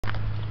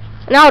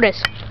Now it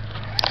is.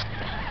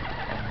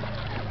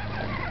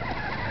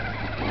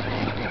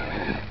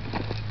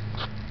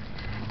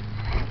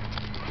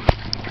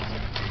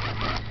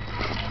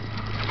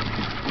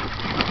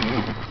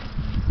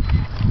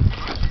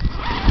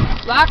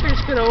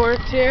 Locker's gonna work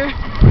here.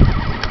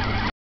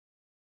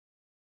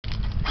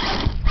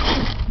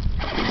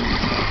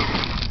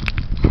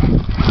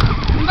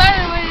 And by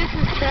the way, this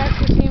is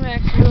traxxas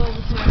maxx rules.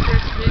 It's my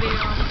first video.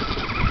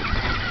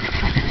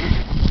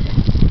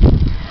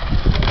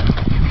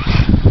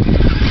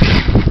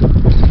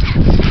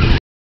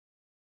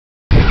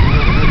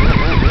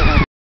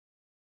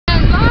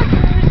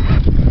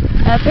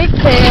 Epic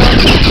fail.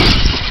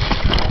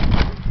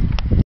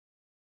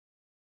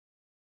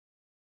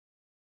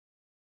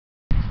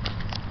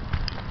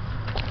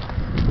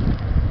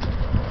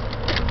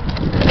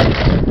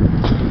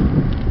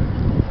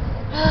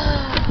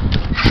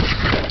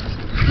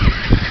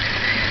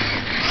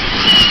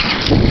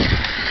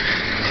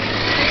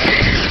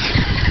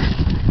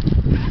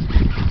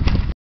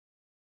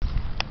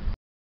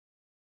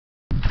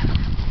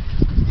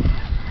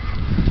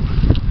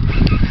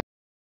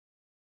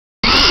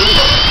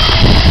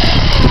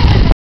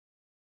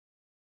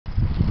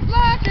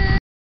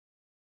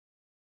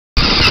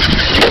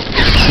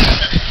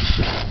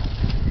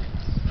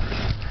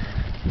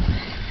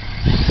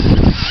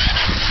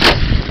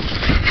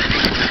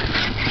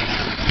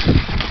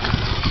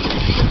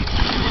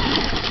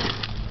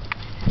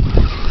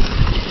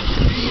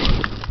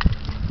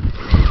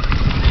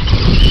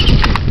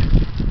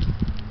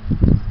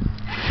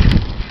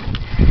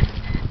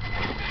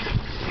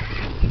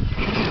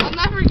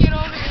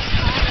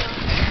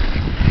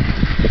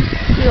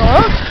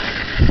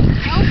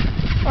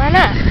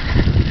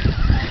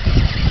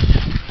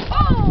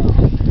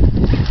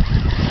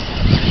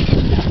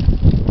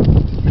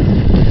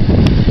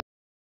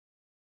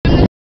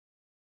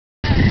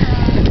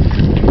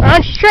 Why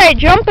don't you try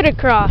jumping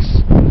across?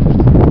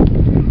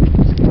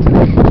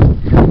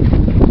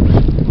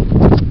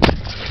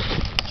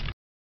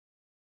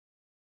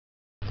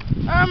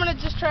 Or I'm gonna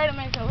just try to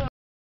make a little.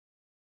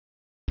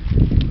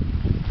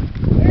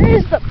 Where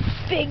is the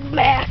big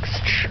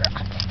Maxx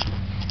truck?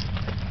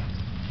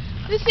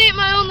 This ain't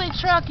my only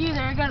truck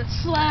either. I got it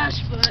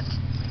slashed, but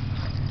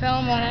tell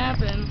them what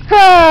happened.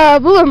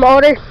 Blew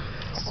motor.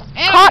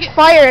 And Caught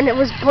fire and it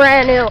was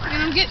brand new.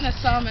 And I'm getting a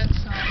Summit,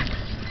 so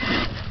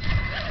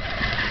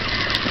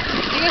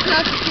I guess I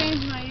have to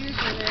change my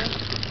user there.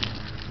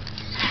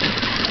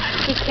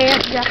 You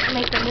can't, you have to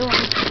make a new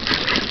one.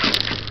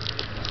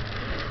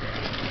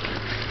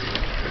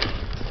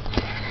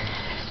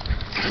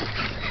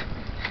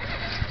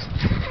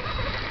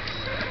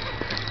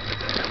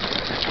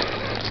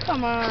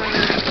 Come on.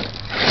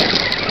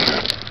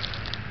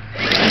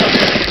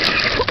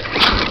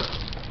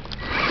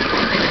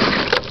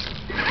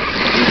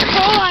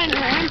 Pull line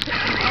ramp.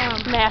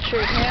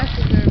 Mashers.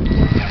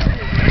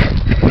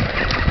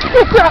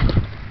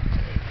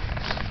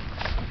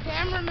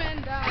 Cameraman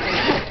died.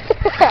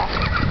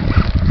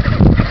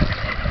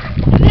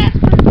 And that's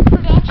for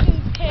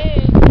Productions K.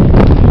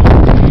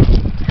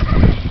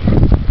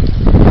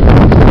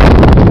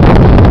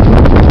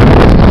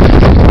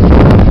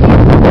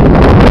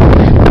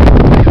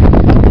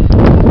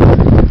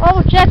 All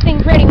ejecting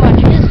pretty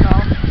much is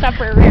though, except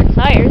for rear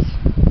tires.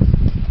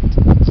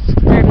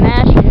 Rear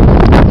mashers.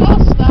 It's all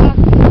stock.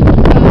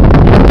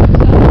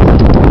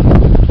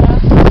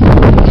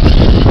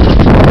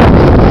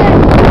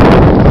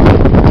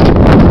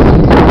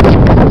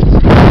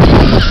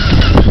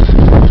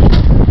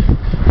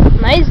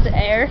 Nice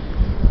air.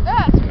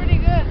 Yeah, it's pretty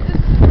good.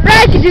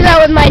 I could do that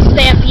with my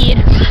Stampede.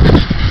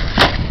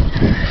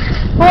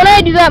 When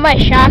I do that, my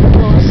shock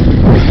blows.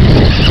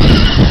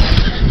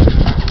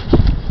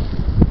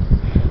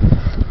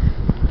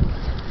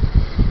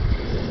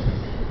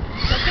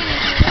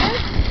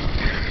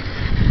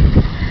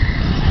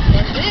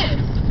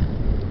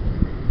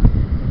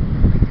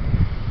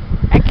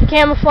 I can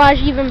camouflage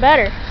even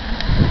better.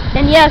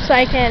 And yes,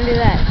 I can do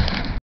that.